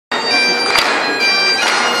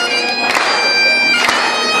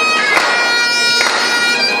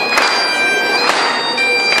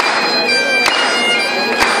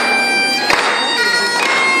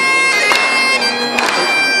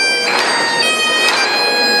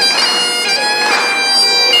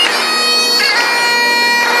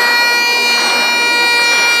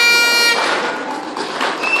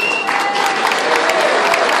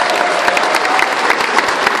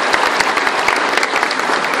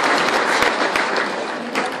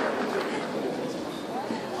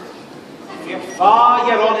Ah,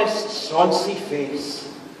 your honest, sonsy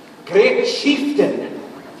face, great chieftain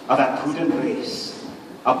of a puddin' race,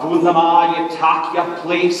 aboon them a' you tak your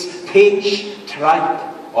place, page, tripe,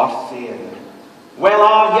 or fair. Well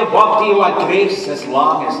are ye body wa grace as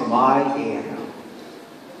long as my hair.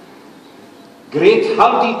 Great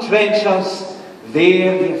hardy trenchers,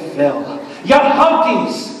 there ye fill, your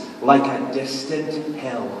hardies like a distant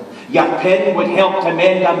hill. Your pen would help to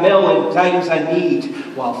mend a mill in times of need,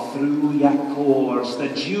 while through your pores the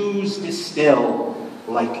dews distill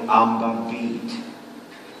like amber bead.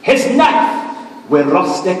 His knife, with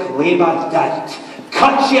rustic labour dight,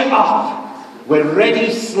 cut you up with ready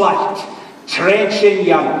slight, trenching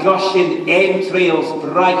your gushing entrails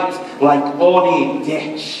bright like ony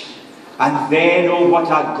ditch. And then, oh, what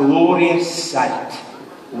a glorious sight,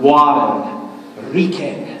 warren,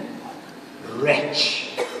 reeking, rich.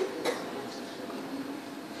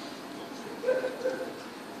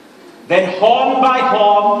 Then horn by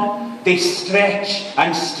horn they stretch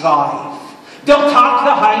and strive. They'll tak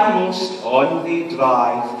the hindmost, on they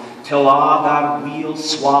drive, till a' their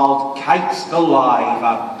wheel-swalled kites belive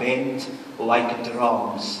are bent like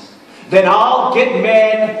drums. Then I'll get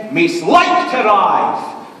men maist like to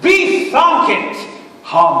rive, be thankit,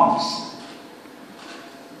 hums.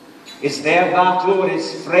 Is there that o'er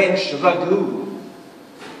his French ragout,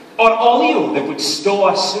 or olio that would stow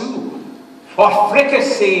a sou? Or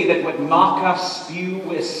fricassee that would mock our spew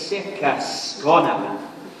with sick a scona,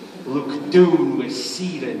 look down with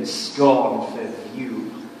searing scorn for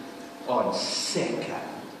view on sick a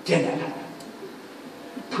dinner.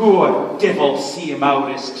 Poor devil see him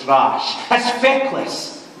out his trash, as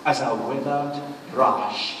feckless as a withered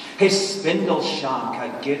brash. His spindle shank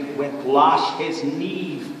a good whiplash, his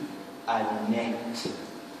neve a net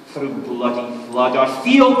through bloody flood, or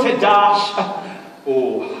field to dash.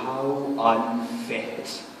 Oh, how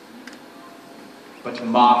unfit. But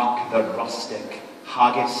mark the rustic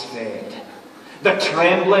Haggis fed. The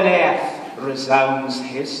trembling earth resounds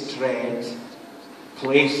his tread.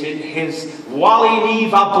 Placing his wally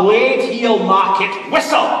neve a blade, he'll mark it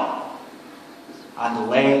whistle. And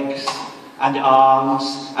legs and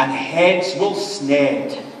arms and heads will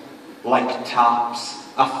sned like taps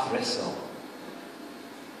a thistle.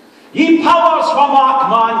 Ye powers wha mark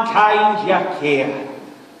mankind your care,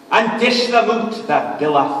 and dish them out the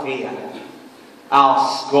bill of fare. Al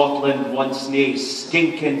Scotland once nae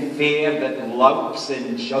stinking fare that loups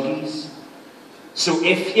in juggies. So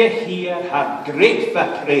if ye hear her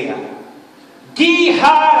grateful prayer, gie her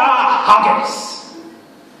a haggis.